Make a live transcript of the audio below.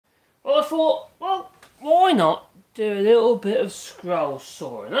Well, I thought, well, why not do a little bit of scroll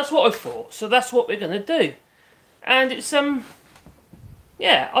sawing? That's what I thought. So that's what we're going to do. And it's,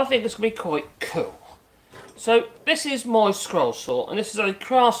 yeah, I think it's going to be quite cool. So this is my scroll saw, and this is a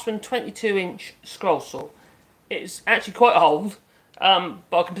Craftsman 22-inch scroll saw. It's actually quite old, but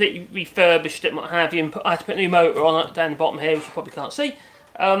I completely refurbished it and what have you, and I had to put a new motor on it down the bottom here, which you probably can't see.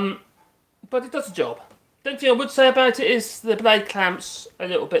 But it does the job. The only thing I would say about it is the blade clamps a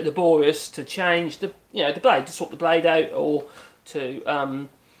little bit laborious to change the blade, to swap the blade out, or to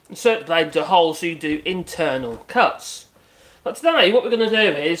insert the blade into a hole so you do internal cuts. But today what we're going to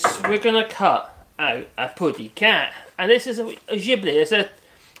do is we're going to cut out a puddy cat, and this is a GHIBLI. I think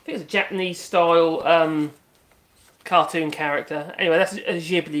it's a Japanese style cartoon character. Anyway, that's a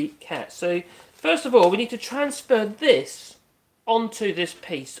GHIBLI cat. So first of all, we need to transfer this onto this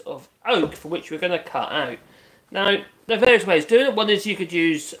piece of oak for which we're going to cut out. Now, there are various ways of doing it. One is you could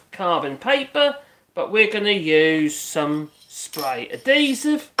use carbon paper, but we're going to use some spray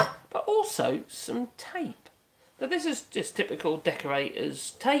adhesive, but also some tape. Now, this is just typical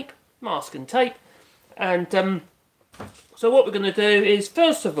decorators tape, masking tape. And so what we're going to do is,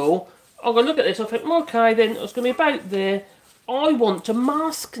 first of all, I'm going to look at this. I think, okay, then it's going to be about there. I want to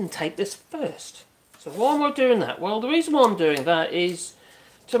mask and tape this first. So why am I doing that? Well, the reason why I'm doing that is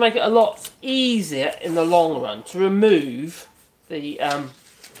to make it a lot easier in the long run to remove the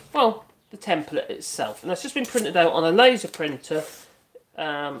the template itself. And that's just been printed out on a laser printer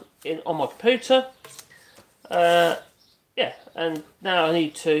on my computer. Yeah, and now I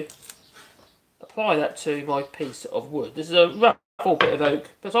need to apply that to my piece of wood. This is a rough old bit of oak,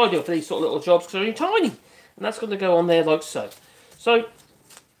 but it's ideal for these sort of little jobs because they're only tiny. And that's going to go on there like so. So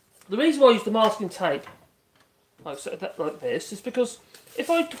the reason why I use the masking tape like this is because if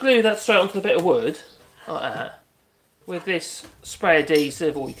I glue that straight onto the bit of wood, like that, with this spray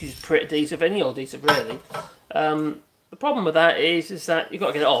adhesive, or you can use Pritt adhesive, any old adhesive really, the problem with that is that you've got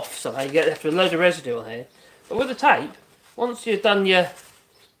to get it off somehow. You have to a load of residue on here. But with the tape, once you've done your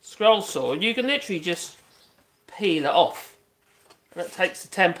scroll saw, you can literally just peel it off. And it takes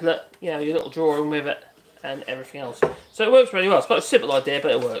the template, your little drawing with it, and everything else. So it works really well. It's quite a simple idea,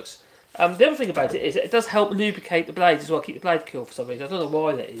 but it works. The other thing about it is it does help lubricate the blades as well, keep the blade cool for some reason. I don't know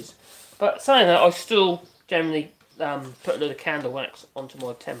why that is. But saying that, I still generally put a little candle wax onto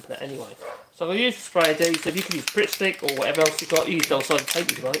my template anyway. So I'll use spray adhesive. You can use Pritt stick or whatever else you've got. You use double-sided tape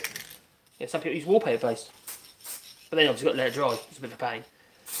if you like. Yeah, some people use wallpaper based. But then obviously you've got to let it dry. It's a bit of a pain.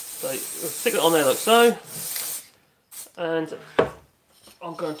 So we'll stick it on there like so. And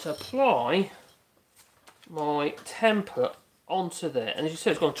I'm going to apply my template onto there, and as you see,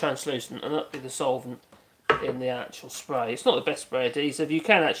 it's gone translucent, and that'll be the solvent in the actual spray. It's not the best spray adhesive. You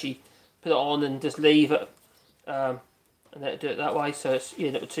can actually put it on and just leave it, and then do it that way. So it's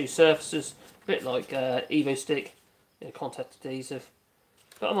with two surfaces, a bit like Evo stick, contact adhesive.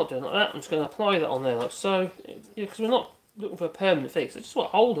 But I'm not doing it like that. I'm just going to apply that on there like so, because we're not looking for a permanent fix. I just want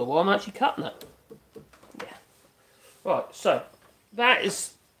to hold it while I'm actually cutting it. Yeah. Right. So that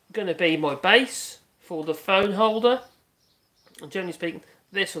is going to be my base for the phone holder. And generally speaking,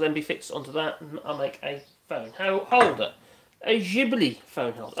 this will then be fixed onto that, and I'll make a phone holder. A GHIBLI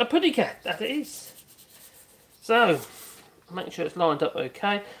phone holder. A puddy cat, that it is. So, make sure it's lined up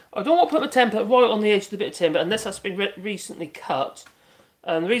okay. I don't want to put my template right on the edge of the bit of timber unless that's been recently cut.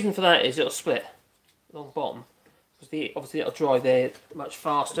 And the reason for that is it'll split along the bottom. Because obviously it'll dry there much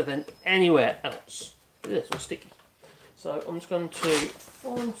faster than anywhere else. Look at this, all sticky. So I'm just going to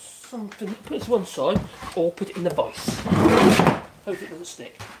find something, put this one side, or put it in the vise. Hope it doesn't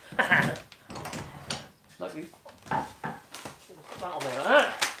stick. Like we put that on there like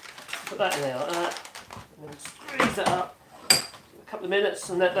that, put that in there like that, and then squeeze that up for a couple of minutes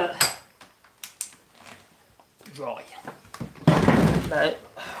and let that dry. Now,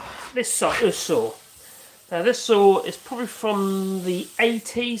 this saw. Now this saw is probably from the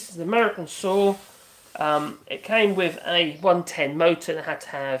 80s, it's an American saw. It came with a 110 motor, and it had to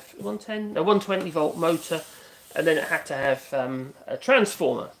have 120 volt motor, and then it had to have a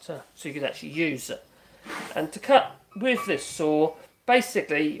transformer so you could actually use it. And to cut with this saw,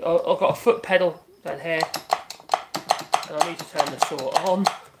 basically I've got a foot pedal down here, and I need to turn the saw on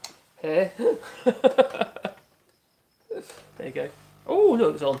here. There you go. Oh,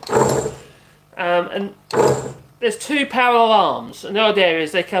 look, it's on. And there's two parallel arms, and the idea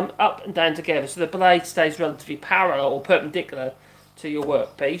is they come up and down together so the blade stays relatively parallel or perpendicular to your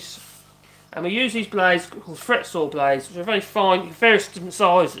workpiece. And we use these blades called fret saw blades, which are very fine, various different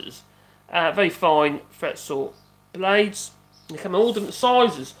sizes, very fine fret saw blades. They come in all different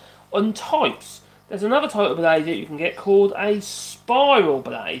sizes and types. There's another type of blade that you can get called a spiral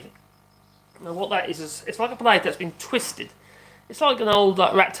blade, Now what that is it's like a blade that's been twisted. It's like an old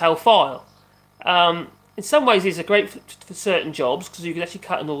rat tail file. In some ways these are great for certain jobs because you can actually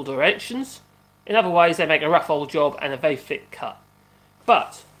cut in all directions. In other ways they make a rough old job and a very thick cut.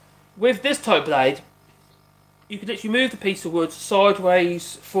 But with this type of blade, you can literally move the piece of wood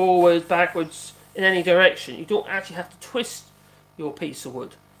sideways, forward, backwards, in any direction. You don't actually have to twist your piece of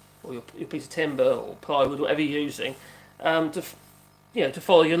wood, or your piece of timber, or plywood, whatever you're using, to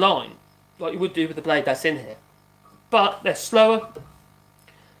follow your line, like you would do with the blade that's in here. But they're slower,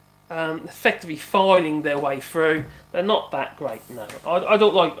 effectively filing their way through. They're not that great, no. I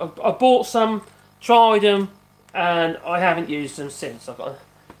don't like. I bought some, tried them, and I haven't used them since.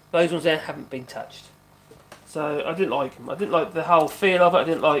 Those ones there haven't been touched. So I didn't like them. I didn't like the whole feel of it. I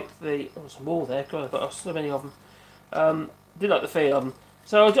didn't like the... Oh, some more there. God, I've got so many of them. Didn't like the feel of them.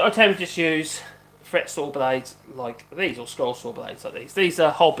 So I tend to just use fret saw blades like these, or scroll saw blades like these. These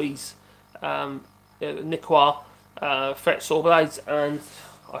are Hobbies, Niqua fret saw blades, and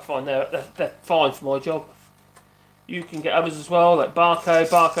I find they're fine for my job. You can get others as well, like Barco.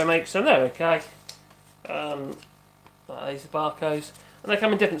 Barco makes them. They're okay. These are Barcos. And they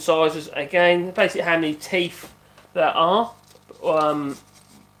come in different sizes. Again, basically how many teeth there are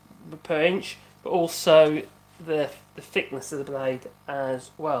per inch, but also the thickness of the blade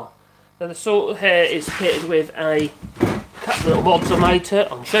as well. Then the saw here is kitted with a couple of little mods I made to it.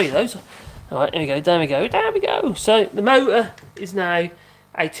 I can show you those. Alright, here we go, down we go, down we go. So the motor is now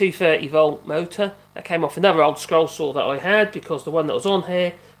a 230 volt motor. That came off another old scroll saw that I had because the one that was on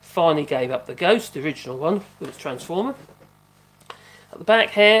here finally gave up the ghost, the original one with its transformer. At the back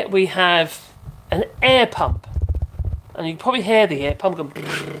here we have an air pump, and you can probably hear the air pump going.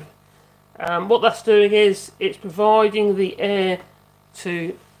 What that's doing is it's providing the air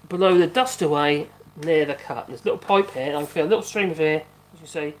to blow the dust away near the cut. There's a little pipe here, and I can feel a little stream of air, as you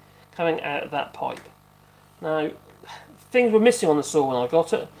see, coming out of that pipe. Now, things were missing on the saw when I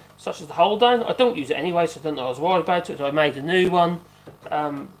got it, such as the hold down. I don't use it anyway, so I don't know I was worried about it. So I made a new one,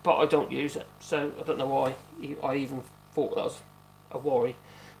 but I don't use it, so I don't know why I even thought that was a worry,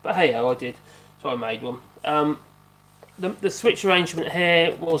 but hey ho, I did, so I made one. The switch arrangement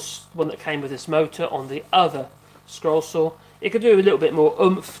here was one that came with this motor on the other scroll saw. It could do a little bit more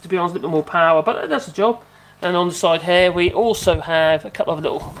oomph, to be honest, a little bit more power, but that's the job. And on the side here we also have a couple of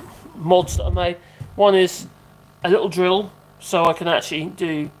little mods that I made. One is a little drill, so I can actually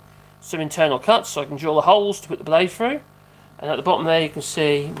do some internal cuts, so I can drill the holes to put the blade through. And at the bottom there you can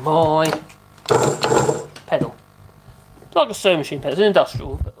see my pedal. Like a sewing machine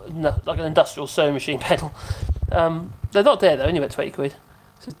pedal, like an industrial sewing machine pedal. They're not there though, only about 20 quid.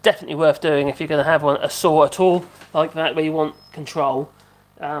 So it's definitely worth doing if you're going to have a saw at all like that, where you want control,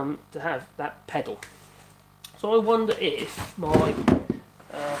 to have that pedal. So I wonder if my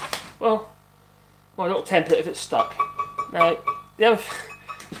little template, if it's stuck. Now the other,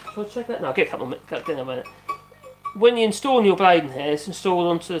 shall I check that? No, I'll get a couple of minutes. In a minute. When you're installing your blade in here, it's installed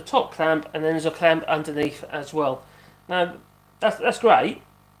onto the top clamp, and then there's a clamp underneath as well. Now, that's great,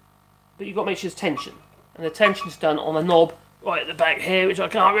 but you've got to make sure there's tension. And the tension's done on a knob right at the back here, which I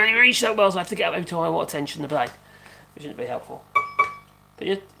can't really reach so well, so I have to get up every time I want to tension the blade, which isn't very helpful. But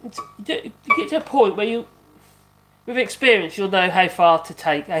you get to a point where you, with experience, you'll know how far to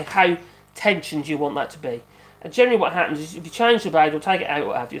take, how tensioned you want that to be. And generally what happens is, if you change the blade or take it out,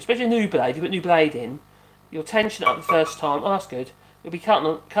 what have you, especially a new blade, if you put a new blade in, you'll tension it up the first time. Oh, that's good. You'll be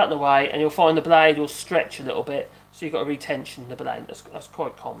cutting away, and you'll find the blade will stretch a little bit, so you've got to retension the blade. That's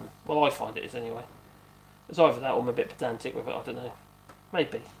quite common. Well, I find it is anyway. It's either that or I'm a bit pedantic with it, I don't know.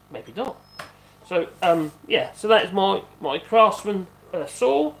 Maybe not. So, yeah, so that is my Craftsman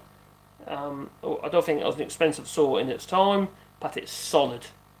saw. I don't think it was an expensive saw in its time, but it's solid.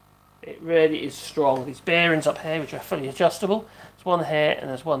 It really is strong. These bearings up here, which are fully adjustable. There's one here and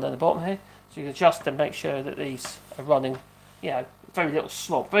there's one down the bottom here. So you can adjust and make sure that these are running, very little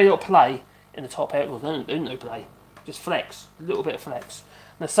slop, very little play in the top here. Well, no play, just flex, a little bit of flex.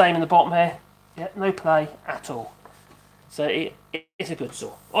 And the same in the bottom here, no play at all. So it's a good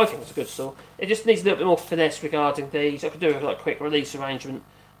saw. I think it's a good saw. It just needs a little bit more finesse regarding these. I could do a quick release arrangement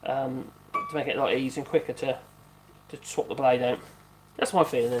to make it a lot easier and quicker to swap the blade out. That's my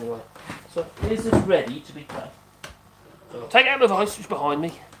feeling anyway. So this is ready to be cut. So I'll take out the vice, which is behind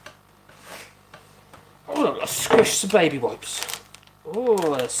me. Oh, I've got to squish some baby wipes.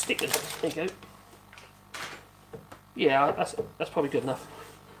 Oh, stickers. There you go. Yeah, that's probably good enough.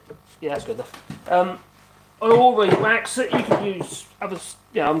 Yeah, that's good enough. I already wax it. You can use others.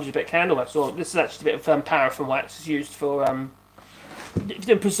 Yeah, I'm using a bit of candle wax. Or this is actually a bit of paraffin wax. It's used for if you're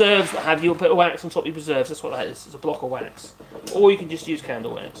doing preserves, what have you, put a wax on top of your preserves. That's what that is. It's a block of wax. Or you can just use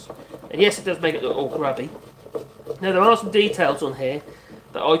candle wax. And yes, it does make it look all grubby. Now there are some details on here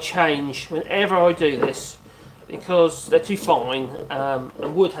that I change whenever I do this because they're too fine,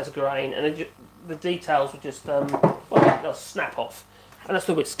 and wood has a grain, and the details will just well, they'll snap off, and that's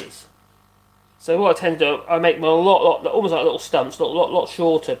the whiskies. So what I tend to do, I make them almost like little stumps, a lot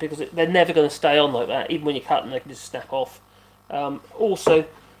shorter, because they're never going to stay on like that. Even when you cut them, they can just snap off. Also, I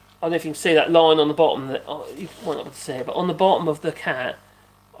don't know if you can see that line on the bottom. You might not be able to see it, but on the bottom of the cat,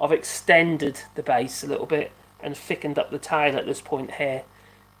 I've extended the base a little bit and thickened up the tail at this point here,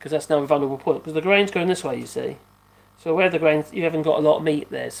 because that's now a vulnerable point. Because the grain's going this way, you see. So where the grain, you haven't got a lot of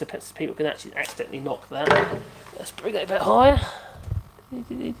meat there, so people can actually accidentally knock that. Let's bring it a bit higher. There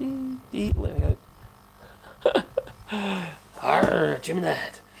we go. Arr, Jim and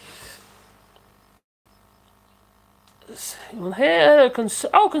Dad. Here,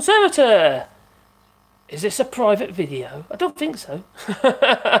 conservator. Is this a private video? I don't think so.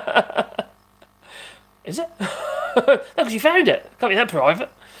 Is it? No, because you found it. Can't be that private.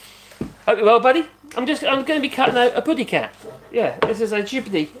 Okay, well, buddy, I'm going to be cutting out a puddy cat. Yeah, this is a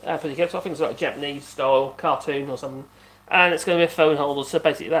GHIBLI puddy cat. So I think it's like a Japanese style cartoon or something. And it's going to be a phone holder, so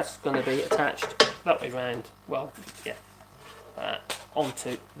basically that's going to be attached that way round. Well, yeah,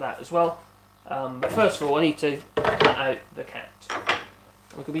 onto that as well. But first of all, I need to cut out the cat. I'm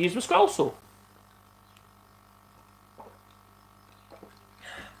going to be using a scroll saw.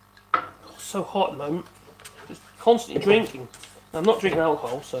 Oh, so hot at the moment. Just constantly drinking. I'm not drinking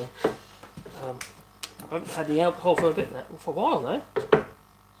alcohol, so I haven't had any alcohol for a while now.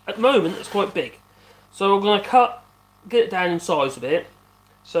 At the moment, it's quite big, so I'm going to get it down in size a bit.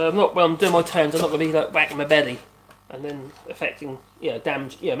 So I'm not, when I'm doing my turns, I'm not going to be like whacking my belly and then affecting,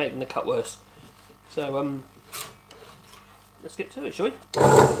 damage, making the cut worse. So let's get to it, shall we?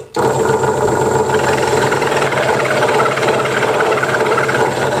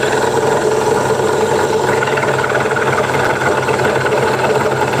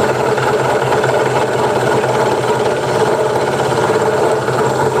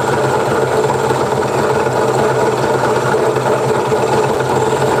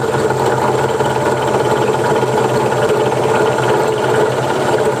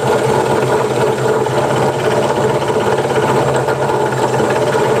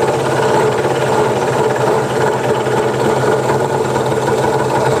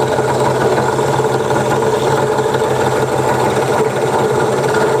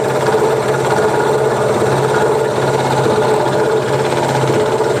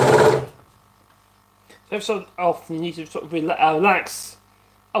 So often you need to sort of relax.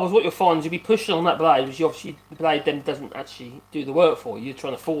 Otherwise, what you'll find is you'll be pushing on that blade, which obviously the blade then doesn't actually do the work for you. You're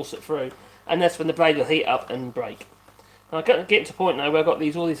trying to force it through, and that's when the blade will heat up and break. And I'm getting to a point now where I've got all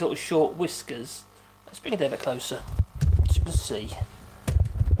these little short whiskers. Let's bring it a bit closer, so you can see.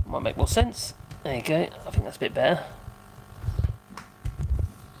 Might make more sense. There you go. I think that's a bit better.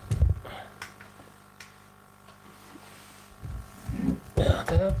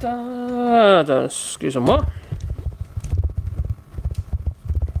 Excuse me, what?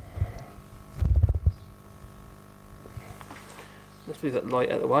 Let's move that light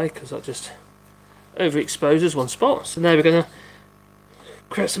out of the way because that just overexposes one spot. So now we're going to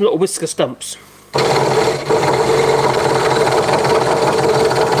create some little whisker stumps.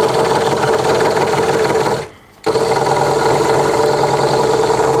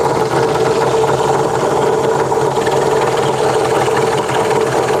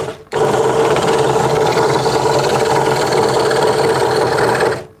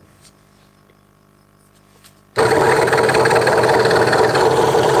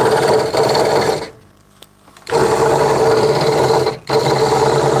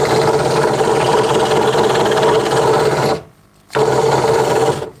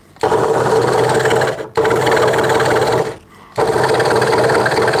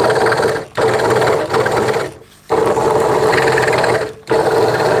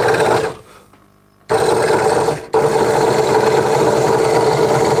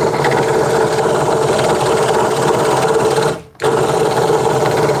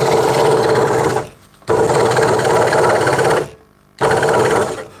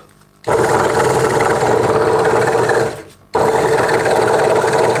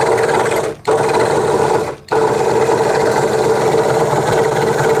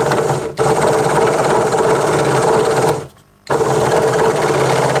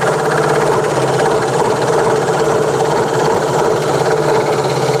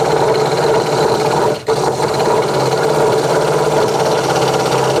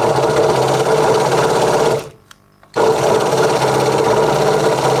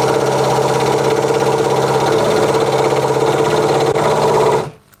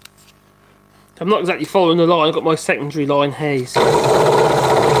 I'm not exactly following the line. I've got my secondary line here. So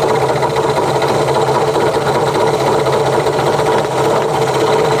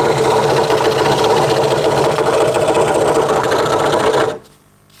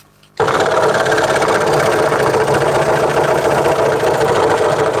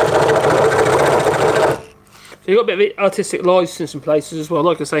you've got a bit of artistic license in places as well.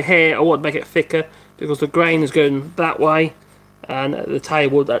 Like I say, here I want to make it thicker because the grain is going that way, and the tail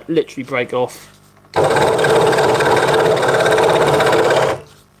would that literally break off.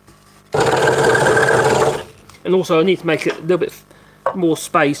 And also I need to make it a little bit more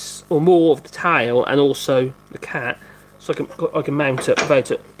space, or more of the tail and also the cat, so I can mount it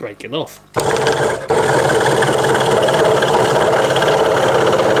without it breaking off.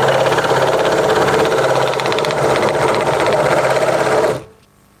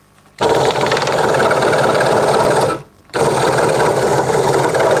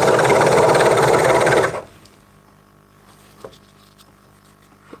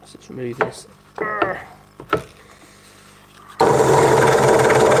 Let's remove this.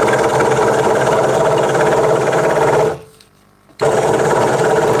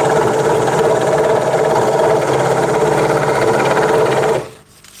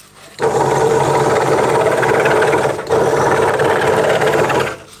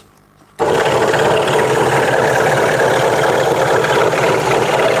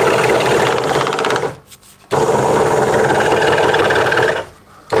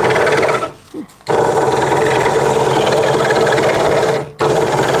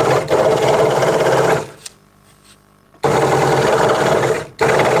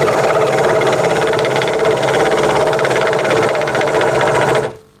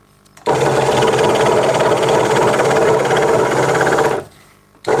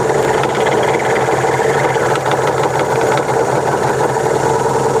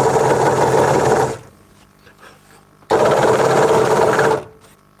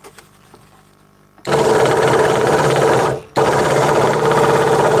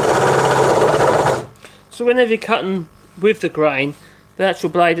 So whenever you're cutting with the grain, the actual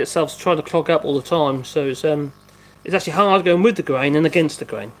blade itself is trying to clog up all the time. So it's actually hard going with the grain and against the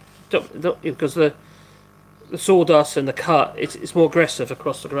grain, because the sawdust and the cut, it's more aggressive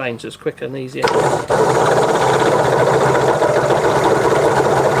across the grain, so it's quicker and easier.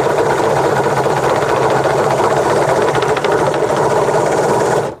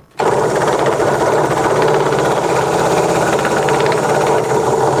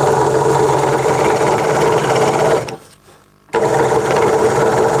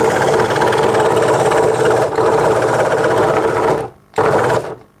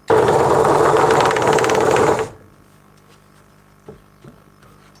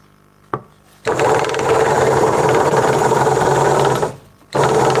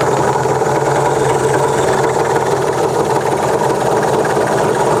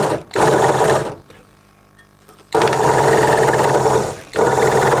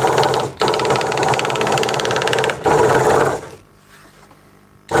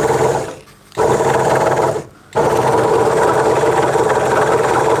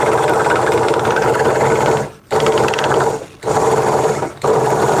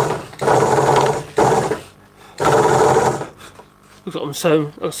 Looks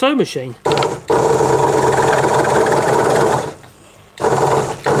like a sewing machine.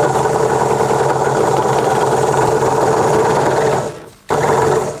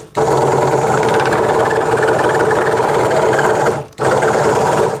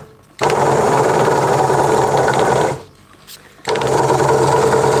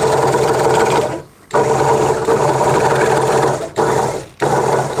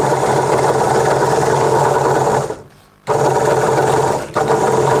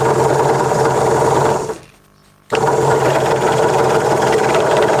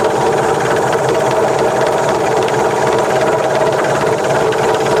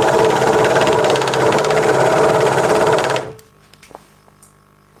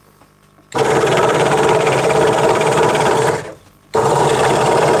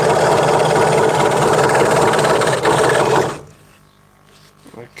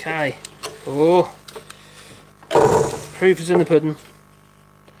 Okay. Oh, proof is in the pudding.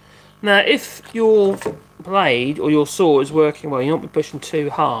 Now, if your blade or your saw is working well, you're not pushing too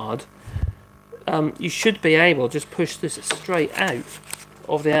hard, you should be able to just push this straight out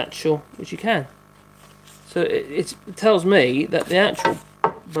of the actual, which you can. So it tells me that the actual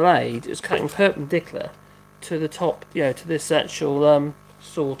blade is cutting perpendicular to the top, to this actual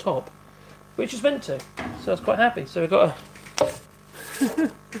saw top, which is meant to. So I was quite happy. So we've got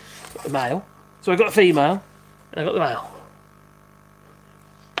a male. So we've got a female, and I've got the male.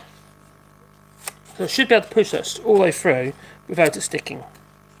 So I should be able to push that all the way through without it sticking.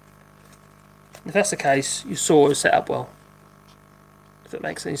 If that's the case, your saw is set up well. If that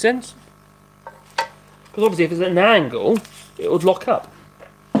makes any sense. Because obviously if it's at an angle, it would lock up.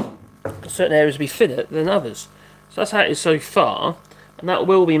 Certain areas will be thinner than others. So that's how it is so far. And that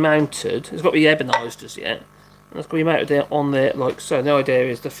will be mounted. It's got to be ebonised as yet. And that's going to be mounted there on there like so. The idea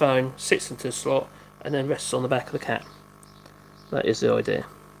is the phone sits into the slot and then rests on the back of the cat. That is the idea.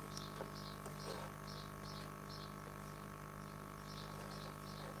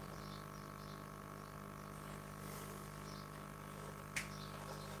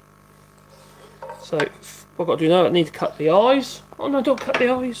 So what I've got to do now, I need to cut the eyes. Oh no, don't cut the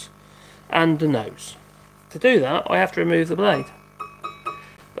eyes. And the nose. To do that, I have to remove the blade.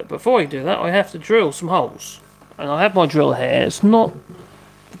 But before I do that, I have to drill some holes. And I have my drill here. It's not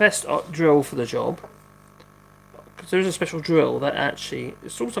the best drill for the job. Because there is a special drill that actually,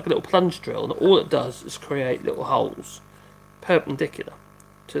 it's almost like a little plunge drill. And all it does is create little holes perpendicular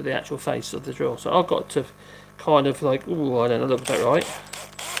to the actual face of the drill. So I've got to kind of like, ooh, I don't know, look that right.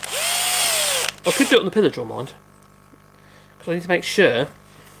 I could do it on the pillar drill, mind. Because I need to make sure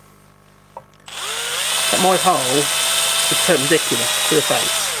that my hole is perpendicular to the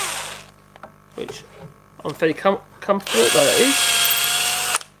face. Which I'm fairly comfortable that it is.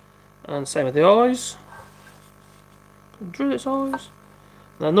 And same with the eyes. Drill its eyes.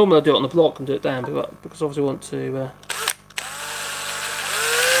 Now normally I do it on the block and do it down, because obviously I want to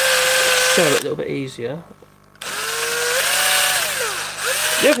show it a little bit easier.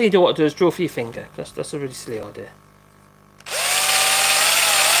 The other thing you don't want to do is draw for your finger. That's a really silly idea.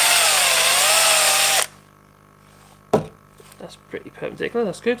 That's pretty perpendicular,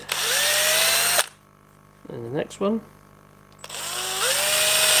 that's good. And the next one.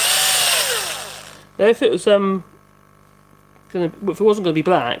 Now if it was if it wasn't going to be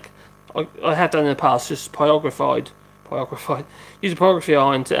black, I have done in the past just use a pyrography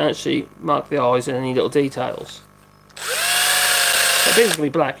iron to actually mark the eyes and any little details. If it was going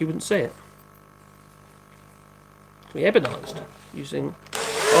to be black, you wouldn't see it. It's going to be ebonised using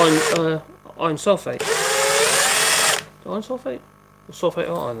iron sulphate. Iron sulphate? Or sulphate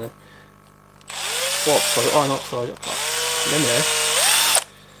iron then? What oxide? Iron oxide. I can't remember there.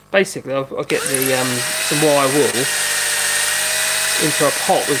 Basically, I'll get the some wire wool into a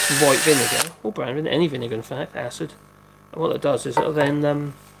pot with some white vinegar, or brown vinegar, any vinegar in fact, acid. And what that does is it'll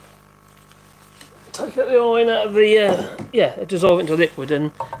then take out the iron out of the dissolve it into liquid,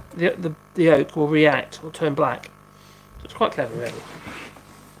 and the oak will react, will turn black. So it's quite clever, really.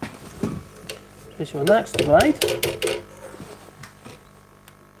 This one next, the blade.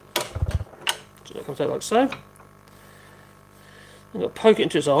 So it comes out like so. I'm going to poke it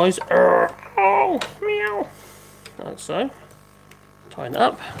into his eyes. Oh, meow. Like so. Tighten it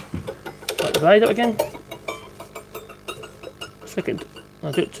up. Tighten the blade up again. Flick it.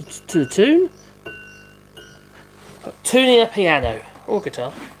 I'll do it to the tune. Tuning a piano or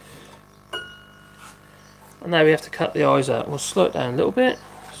guitar. And now we have to cut the eyes out. We'll slow it down a little bit.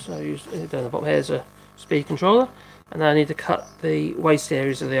 So use down the bottom. Here's a speed controller. And now I need to cut the waist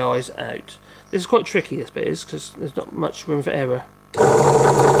areas of the eyes out. This is quite tricky, this bit is, because there's not much room for error.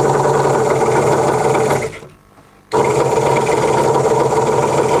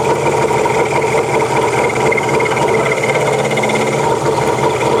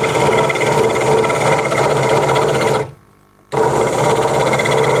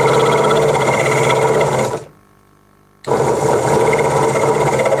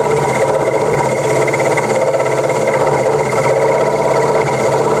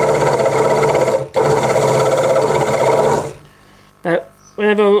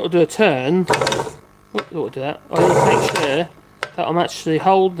 Whenever I do a turn, I need to make sure that I'm actually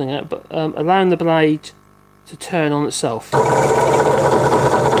holding it, but allowing the blade to turn on itself. So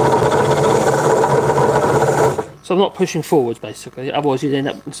I'm not pushing forwards, basically. Otherwise, you'd end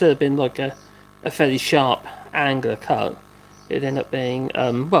up, instead of being like a fairly sharp angular cut, it'd end up being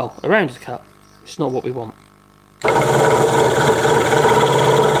well, a rounded cut. It's not what we want.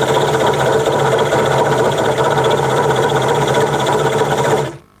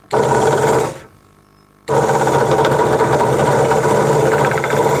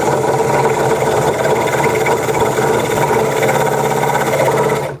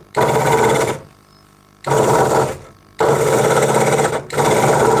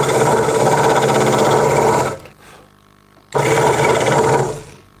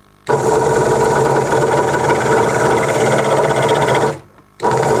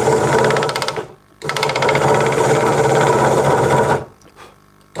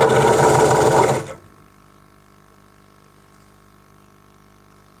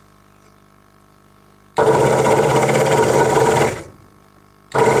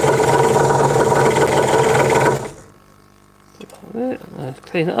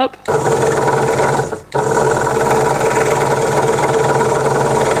 clean it up.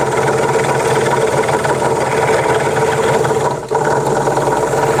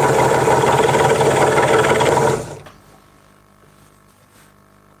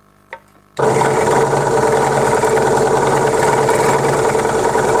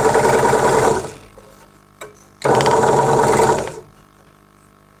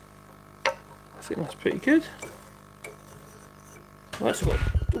 I think that's pretty good. Right,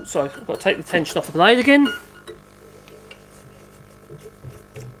 so I've got to take the tension off the blade again.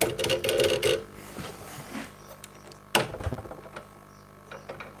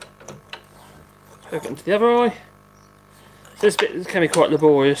 Hook it into the other eye. So this bit can be quite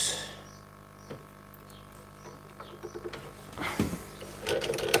laborious.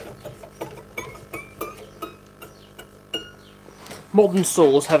 Modern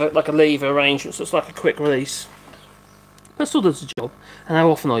saws have like a lever arrangement, so it's like a quick release. That still does the job, and how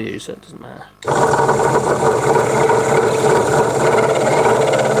often I use it doesn't matter.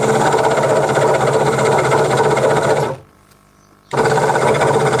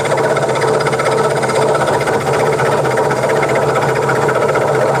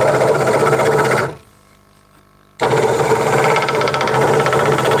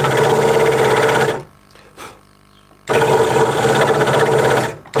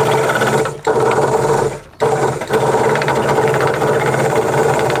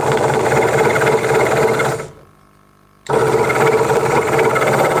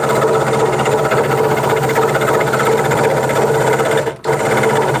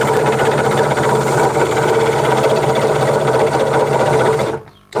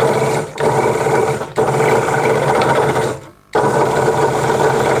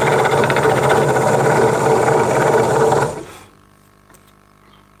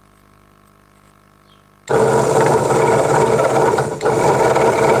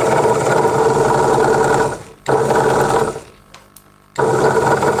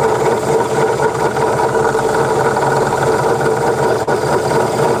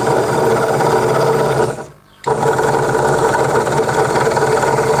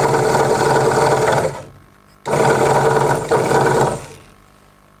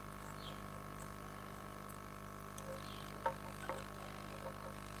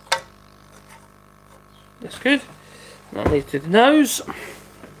 That's good. That leads to the nose.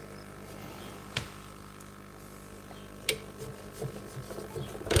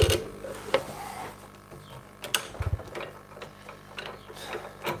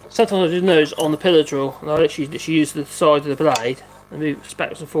 Sometimes I do the nose on the pillar drill, and I literally use the side of the blade and move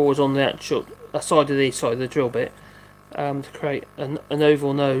backwards and forwards on the actual side of the drill bit to create an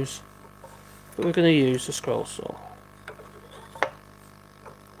oval nose. But we're going to use the scroll saw.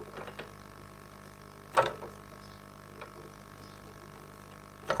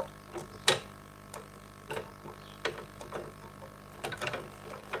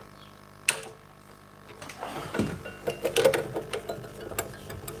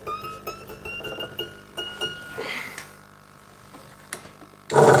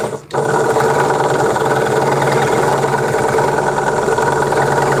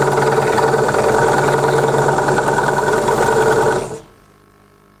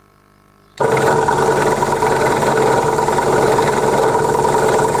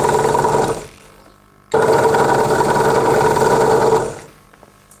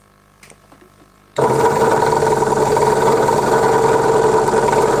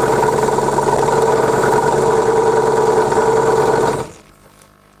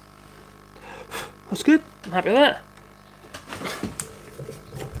 That's good. I'm happy with that.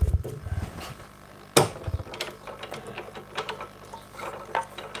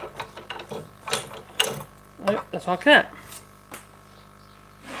 Right, that's like that.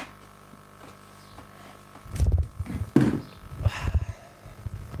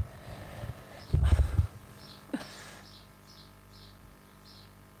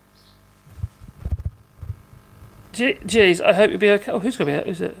 Geez, I hope you'll be okay. Oh, who's going to be out?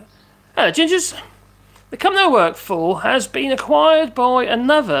 Who's it? Hello, Gingers. The company I work for has been acquired by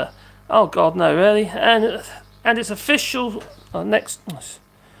another. Oh God, no, really? And it's official next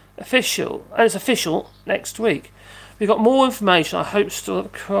week. We've got more information. I hope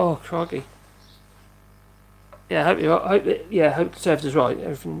still. Oh, croggy. Yeah, I hope you're. I hope the service is right.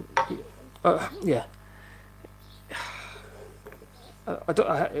 Everything. Yeah.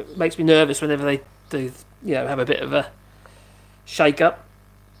 It makes me nervous whenever they do. Have a bit of a shake up.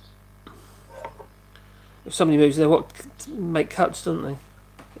 If somebody moves, they make cuts, don't they?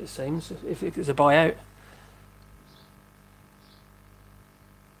 It seems, if it's a buyout.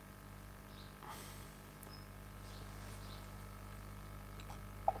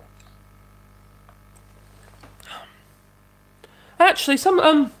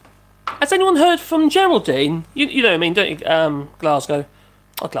 actually, has anyone heard from Geraldine? You know what I mean, don't you? Glasgow,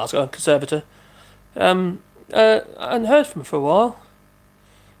 not Glasgow, Conservator. I hadn't heard from her for a while.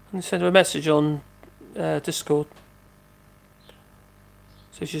 And sent her a message on Discord.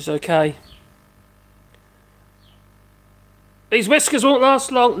 So she's okay. These whiskers won't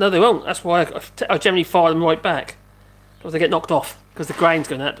last long. No, they won't. That's why I generally fire them right back. Because they get knocked off. Because the grain's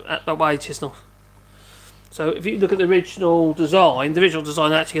going that way, chisel. So if you look at the original design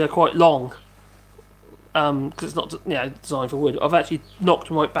actually they're quite long. Because it's not designed for wood. I've actually knocked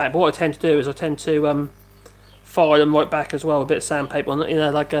them right back. But what I tend to do is I tend to fire them right back as well with a bit of sandpaper on it. You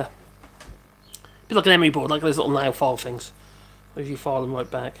know, like a bit like an emery board, like those little nail file things. If you file them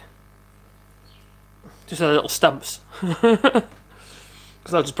right back. Just little stumps. Because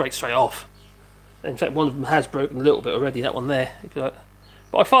they'll just break straight off. In fact, one of them has broken a little bit already, that one there. But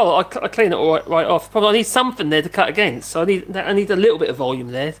I clean it all right off. Probably I need something there to cut against. So I need a little bit of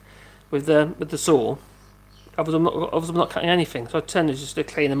volume there with the saw. Otherwise I'm not cutting anything. So I tend to just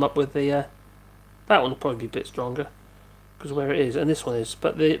clean them up with the... that one will probably be a bit stronger. Because of where it is, and this one is.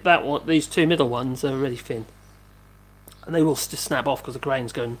 But these two middle ones are really thin. And they will just snap off because the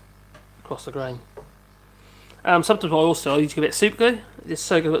grain's going across the grain. Sometimes I need to give it super glue. Just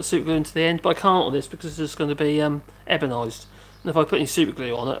soak a bit of super glue into the end, but I can't on this because it's just going to be ebonised. And if I put any super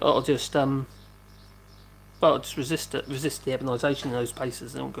glue on it, it'll just resist the ebonisation in those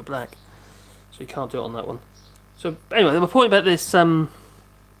places and it'll go black. So you can't do it on that one. So anyway, my point about this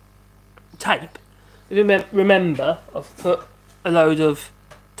tape. If you remember, I've put a load of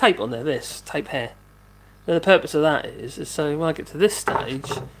tape on there. This tape here. Now the purpose of that is so when I get to this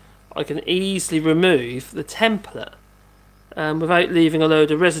stage, I can easily remove the template without leaving a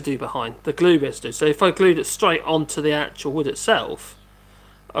load of residue behind, the glue residue. So if I glued it straight onto the actual wood itself,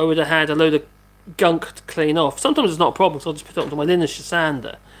 I would have had a load of gunk to clean off. Sometimes it's not a problem, so I'll just put it onto my linear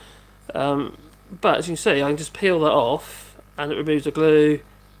sander. But as you can see, I can just peel that off, and it removes the glue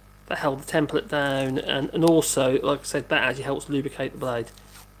that held the template down, and also, like I said, that actually helps lubricate the blade,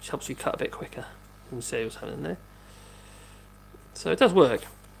 which helps you cut a bit quicker. You can see what's happening there. So it does work.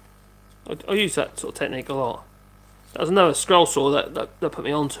 I use that sort of technique a lot. There was another scroll saw that put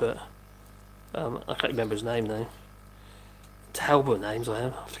me onto it. I can't remember his name now. Terrible names I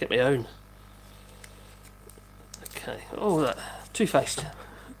am. I forget my own. Okay. Oh, that two-faced.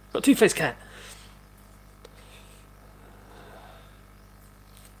 Got a two-faced cat.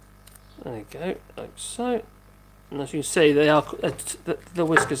 There you go. Like so. And as you can see, they are the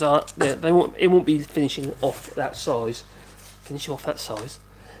whiskers are. They won't. It won't be finishing off that size. Finishing off that size.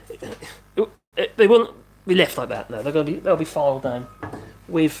 They won't be left like that. No, they'll be filed down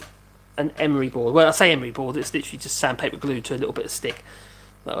with an emery board. Well, I say emery board. It's literally just sandpaper glued to a little bit of stick.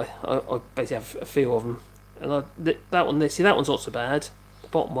 That way, I basically have a feel of them. And that one, see, that one's not so bad. The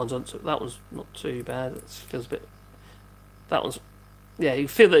bottom one's that one's not too bad. It feels a bit. That one's. Yeah, you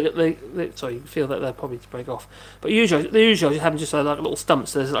feel that you feel that they're probably to break off. But usually just have just like little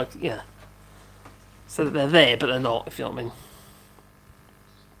stumps. There's like so that they're there, but they're not. If you know what I mean.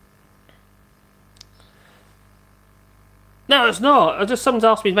 No, it's not. Someone's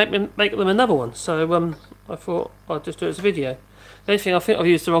asked me to make them another one, so I thought I'd just do it as a video. The only thing I think I've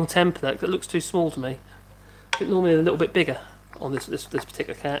used the wrong template. That looks too small to me. I think normally they're a little bit bigger on this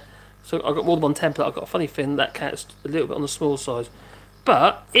particular cat. So I've got more than one template. I've got a funny feeling that cat's a little bit on the small size.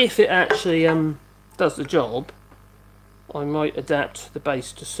 But if it actually does the job, I might adapt the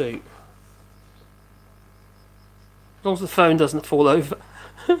base to suit. As long as the phone doesn't fall over.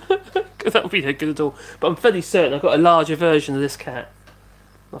 Because that would be no good at all. But I'm fairly certain I've got a larger version of this cat.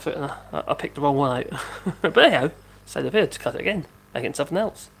 I think I picked the wrong one out. But anyhow, so they've had to cut it again, making something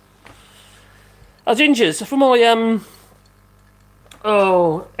else. Gingers for my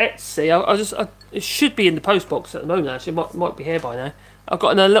Etsy. It should be in the post box at the moment. Actually, it might be here by now. I've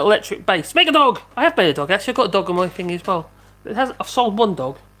got a little electric base. Make a dog. I have made a dog. Actually, I've got a dog on my thing as well. I've sold one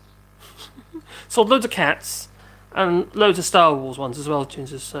dog. Sold loads of cats. And loads of Star Wars ones as well,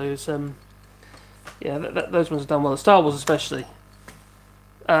 Gingers. So it's those ones have done well. Star Wars especially.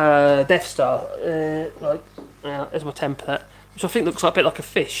 Death Star. There's my template, which I think looks like a bit like a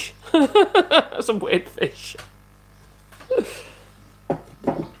fish. Some weird fish.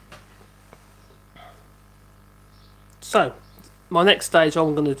 So, my next stage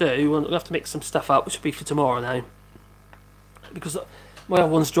I'm going to do, I'm going to have to mix some stuff up, which will be for tomorrow now. Because my other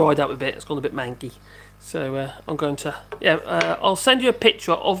one's dried up a bit, it's gone a bit manky. So I'm going to, I'll send you a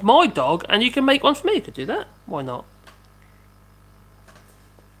picture of my dog and you can make one for me. You could do that. Why not?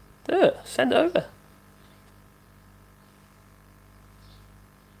 Do it. Send it over.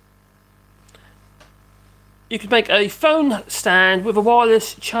 you could make a phone stand with a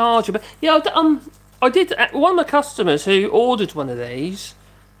wireless charger. But yeah, I did. One of my customers who ordered one of these.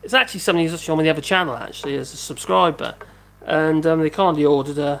 It's actually somebody who's actually on the other channel actually as a subscriber, and they kindly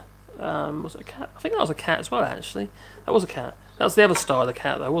ordered a. Was it a cat? I think that was a cat as well. Actually, that was a cat. That was the other style of the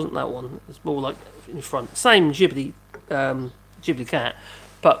cat though. Wasn't that one? It's more like in front. Same GHIBLI, GHIBLI cat,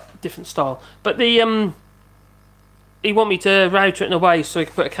 but different style. But the he wanted me to router it in a way so he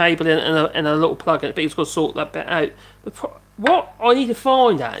could put a cable in and a little plug in it, but he's got to sort that bit out. What I need to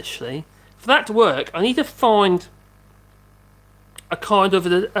find actually, for that to work, I need to find a kind of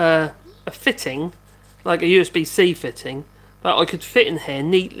a fitting, like a USB-C fitting, that I could fit in here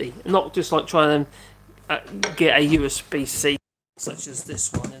neatly, not just like trying to get a USB-C such as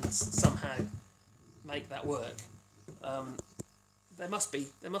this one and somehow make that work. There must be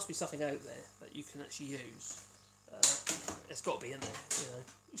something out there that you can actually use. It's got to be in there, you know.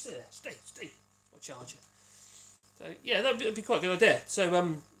 You stay there, stay. I'll charge it. So yeah, that'd be quite a good idea. So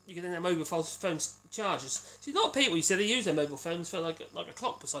you can then have mobile phone chargers. See, a lot of people, you say they use their mobile phones for like a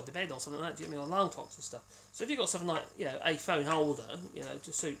clock beside the bed or something like that. Do you know what I mean, alarm clocks and stuff. So if you've got something like, you know, a phone holder, you know,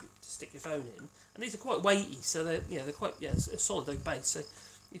 to stick your phone in, and these are quite weighty, so they're quite it's a solid oak base. So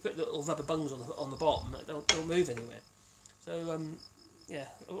you put little rubber bungs on the bottom, they don't move anywhere. So yeah,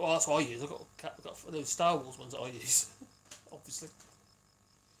 well, that's what I use. I've got those Star Wars ones that I use, obviously.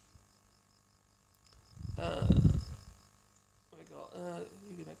 You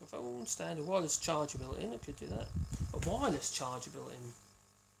can make a phone stand, a wireless charger built in. I could do that. A wireless charger built in.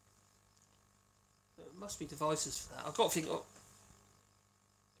 There must be devices for that. I've got to think. Oh,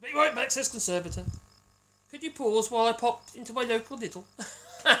 be right back, says Conservator. Could you pause while I pop into my local Lidl?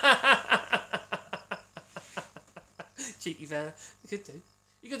 Cheeky fella. You could do.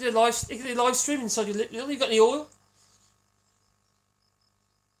 You could do a live stream inside your Lidl. You got any oil?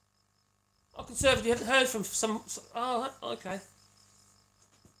 Oh, Conservative, you haven't heard from some. Oh, okay.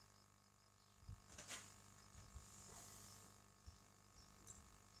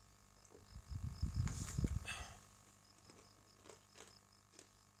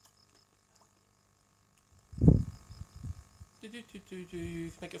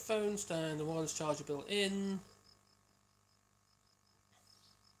 Make a phone stand, a wireless charger built in.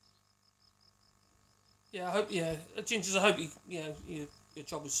 Yeah, I hope. Yeah, Gingers, I hope your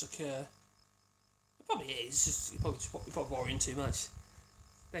job is secure. It probably is. Just, you're probably worrying too much.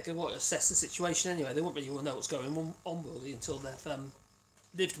 They can assess the situation anyway. They won't really want to know what's going on really until they've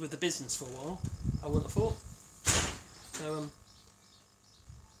lived with the business for a while. I wouldn't have thought. So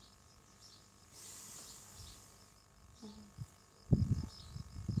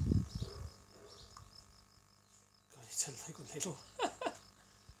Little.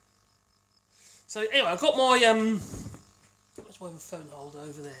 So anyway, I've got my where's my phone holder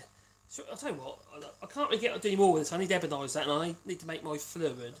over there? So I'll tell you what, I can't really get to do any more with this. I need to ebonise that, and I need to make my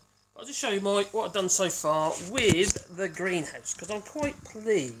fluid. I'll just show you what I've done so far with the greenhouse, because I'm quite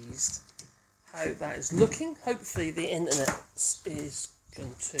pleased how that is looking. Hopefully the internet is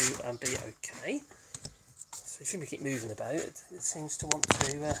going to be okay. So if you keep moving about, it seems to want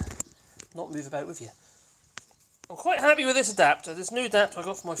to not move about with you. I'm quite happy with this adapter. This new adapter I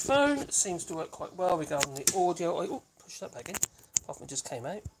got for my phone, it seems to work quite well regarding the audio. Oh, push that back in. Half of it just came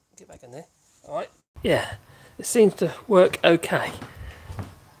out. Get back in there. Alright. Yeah, it seems to work okay.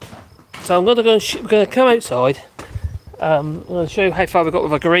 So I'm going to come outside. I'm going to show you how far we've got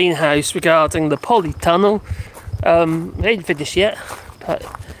with our greenhouse regarding the polytunnel. We ain't finished yet, but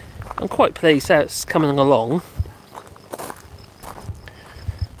I'm quite pleased how it's coming along.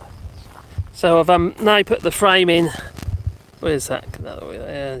 So I've now put the frame in. Where's that?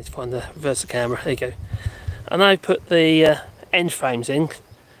 I need to find the reverse the camera. There you go. I now put the end frames in,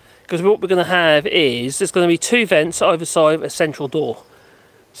 because what we're going to have is there's going to be two vents either side of a central door.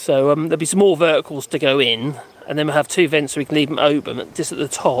 So there'll be some more verticals to go in, and then we'll have two vents so we can leave them open just at the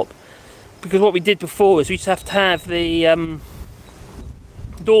top. Because what we did before is we just have to have the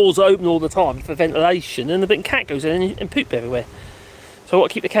doors open all the time for ventilation, and the big cat goes in and poop everywhere. So I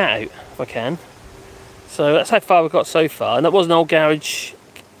want to keep the cat out if I can. So that's how far we've got so far, and that was an old garage,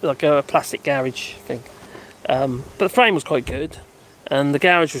 like a plastic garage thing. But the frame was quite good, and the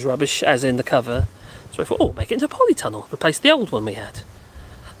garage was rubbish, as in the cover. So I thought, oh, make it into a polytunnel, replace the old one we had.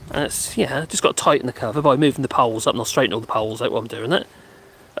 And it's, yeah, just got to tighten the cover by moving the poles up, and I'll straighten all the poles out while I'm doing it.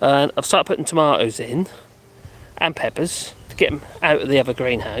 And I've started putting tomatoes in, and peppers, to get them out of the other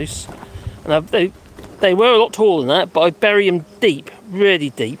greenhouse. And they were a lot taller than that, but I bury them deep, really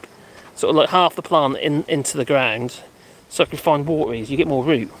deep, sort of like half the plant into the ground, so I can find water easy. You get more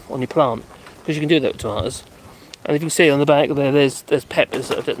root on your plant, because you can do that with tomatoes. And if you can see on the back there, there's peppers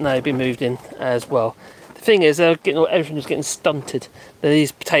that have now been moved in as well. The thing is, everything is getting stunted.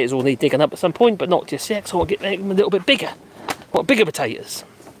 These potatoes all need digging up at some point, but not just yet, so I want to get them a little bit bigger. I want bigger potatoes.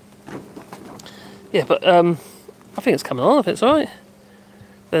 Yeah, but I think it's coming on, if it's alright.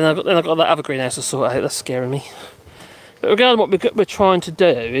 Then I've got that other greenhouse to sort out, that's scaring me. But regarding what we're trying to do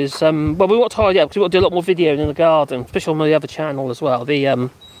is, well, we want to tidy up because we want to do a lot more videoing in the garden, especially on my other channel as well, the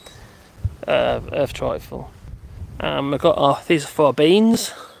Earth Trifle. We've got these are for our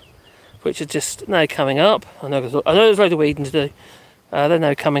beans, which are just now coming up. I know there's a load of weeding to do. They're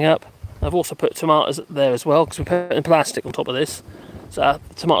now coming up. I've also put tomatoes there as well because we put in plastic on top of this, so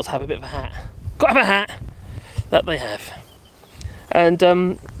the tomatoes have a bit of a hat. Got to have a hat that they have.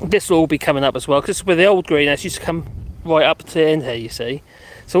 And this will all be coming up as well because with the old greenhouse used to come right up to the end here, you see.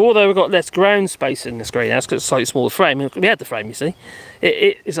 So although we've got less ground space in this greenhouse because it's a slightly smaller frame, we had the frame, you see,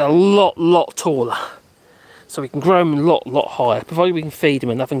 it is a lot taller. So we can grow them a lot higher, provided we can feed them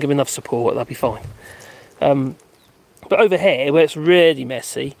enough and give them enough support, that'll be fine. But over here, where it's really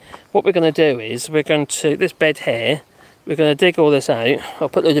messy, what we're going to do is, we're going to, this bed here, we're going to dig all this out. I'll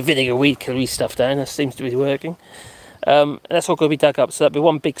put a load of vinegar, weed killery stuff down, that seems to be working. That's all going to be dug up, so that'll be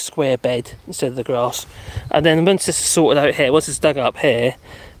one big square bed instead of the grass. And then once this is sorted out here, once it's dug up here,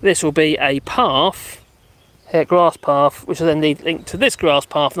 this will be a path, here, grass path, which will then lead linked to this grass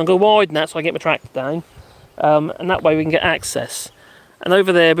path, and I'll go widen that so I get my tractor down. And that way we can get access. And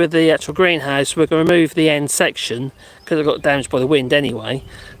over there with the actual greenhouse, we're going to remove the end section because it got damaged by the wind anyway,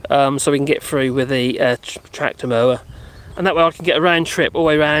 so we can get through with the tractor mower. And that way I can get a round trip all the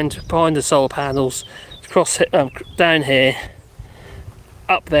way around behind the solar panels, across down here,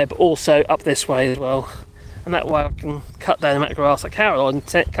 up there, but also up this way as well. And that way I can cut down the amount of grass that Caroline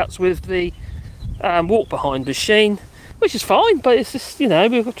cuts with the walk behind machine, which is fine, but it's just, you know,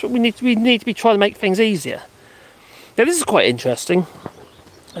 we need to be trying to make things easier. Now this is quite interesting.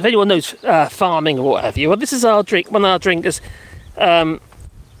 If anyone knows farming or what have you, well, this is our drink, one of our drinkers,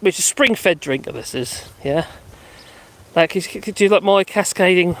 which is spring-fed drinker. This is, yeah. Like, do you like my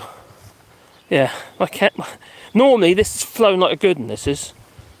cascading? Yeah, normally this is flowing like a good one. This is,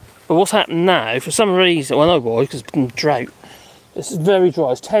 but what's happened now? For some reason, well, I know why, because it's been drought. This is very dry.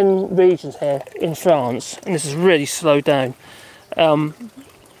 There's 10 regions here in France, and this has really slowed down.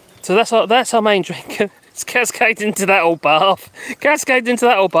 So that's our main drink. It's cascaded into that old bath,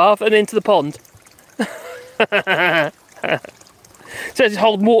 and into the pond. So it's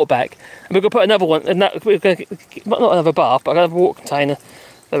holding water back, and we're going to put another one, and we're going to, not another bath, but another water container.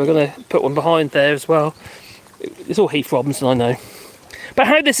 Then we're going to put one behind there as well. It's all Heath Robinson, I know. But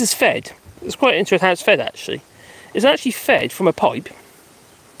how this is fed, it's quite interesting how it's fed actually. It's actually fed from a pipe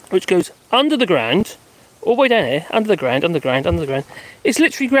which goes under the ground, all the way down here, under the ground. It's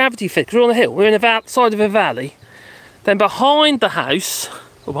literally gravity fed because we're on a hill. We're in the side of a valley. Then behind the house,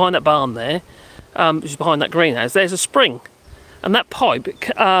 or behind that barn there, which is behind that greenhouse, there's a spring. And that pipe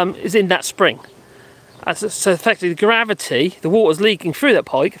is in that spring. So effectively the gravity, the water's leaking through that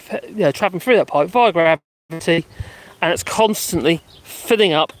pipe, you know, travelling through that pipe via gravity, and it's constantly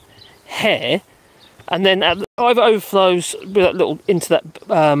filling up here, and then either overflows with that little into that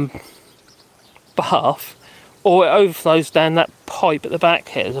bath, or it overflows down that pipe at the back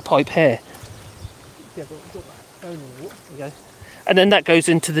here. There's a pipe here. Yeah, got that going in the water. There you go. And then that goes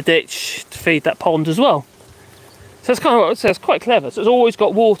into the ditch to feed that pond as well. So it's kind of, so it's quite clever. So it's always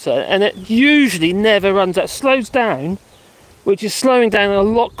got water, and it usually never runs out. It slows down, which is slowing down a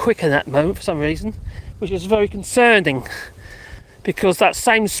lot quicker at that moment for some reason, which is very concerning. Because that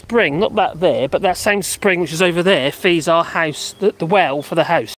same spring, not that there, but that same spring which is over there, feeds our house, the well for the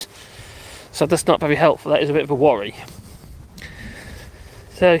house. So that's not very helpful. That is a bit of a worry.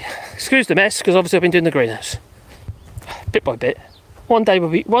 So excuse the mess, because obviously I've been doing the greenhouse bit by bit. One day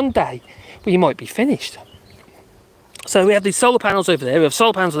we might be finished. So we have these solar panels over there. We have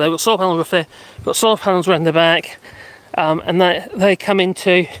solar panels there. We've got solar panels over there. We've got solar panels around the back, and they come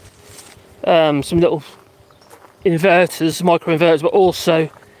into some little inverters, micro inverters, but also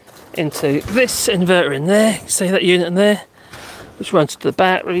into this inverter in there. You see that unit in there, which runs to the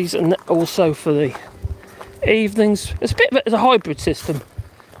batteries, and also for the evenings. It's a bit of a hybrid system.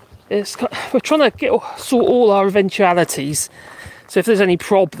 We're trying to sort all our eventualities. So if there's any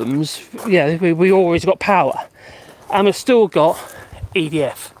problems, yeah, we always got power, and we've still got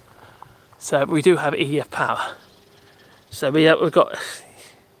EDF. So we do have EDF power. So we've got,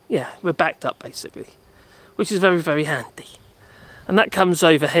 yeah, we're backed up basically, which is very, very handy. And that comes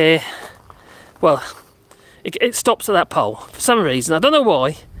over here. Well, it stops at that pole for some reason. I don't know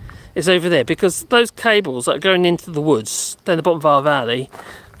why it's over there, because those cables that are going into the woods down the bottom of our valley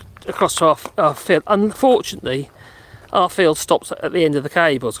across to our field, unfortunately, our field stops at the end of the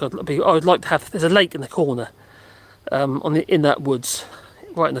cable. So I would like to have, there's a lake in the corner, in that woods,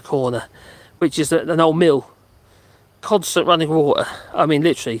 right in the corner, which is an old mill, constant running water. I mean,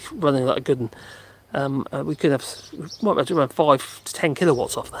 literally running like a good one. We could have, might have around 5 to 10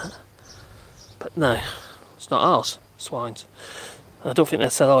 kilowatts off that, but no, it's not ours. Swines. I don't think they'll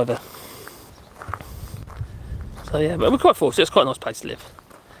sell either. So yeah, but we're quite fortunate. It's quite a nice place to live.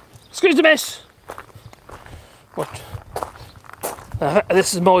 Excuse the mess. What?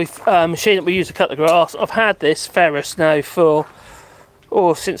 This is my machine that we use to cut the grass. I've had this Ferris now for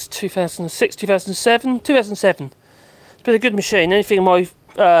since 2006, 2007. It's been a good machine. Anything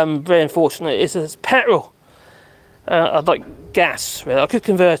very unfortunate is it's petrol. I'd like gas. Really, I could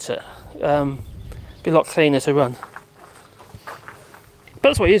convert it. Be a lot cleaner to run. But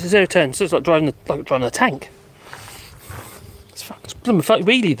that's what it is. A 0-turn. So it's like driving a tank. It's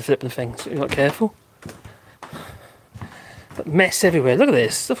really the flipping thing. So you're not careful. But mess everywhere. Look at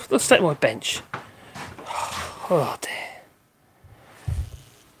this. Let's take my bench. Oh dear.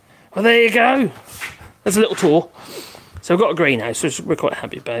 Well, there you go. There's a little tour. So we've got a greenhouse, which we're quite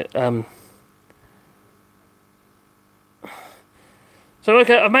happy about. So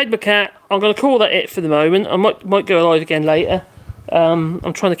okay, I've made my cat. I'm going to call that it for the moment. I might go live again later.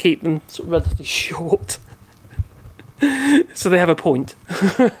 I'm trying to keep them sort of relatively short, so they have a point.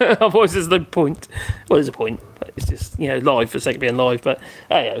 Otherwise, there's no point. Well, there's a point, but it's just, you know, live for the sake of being live. But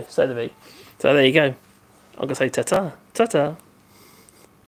hey, so do we. So there you go. I'm going to say ta-ta, ta-ta.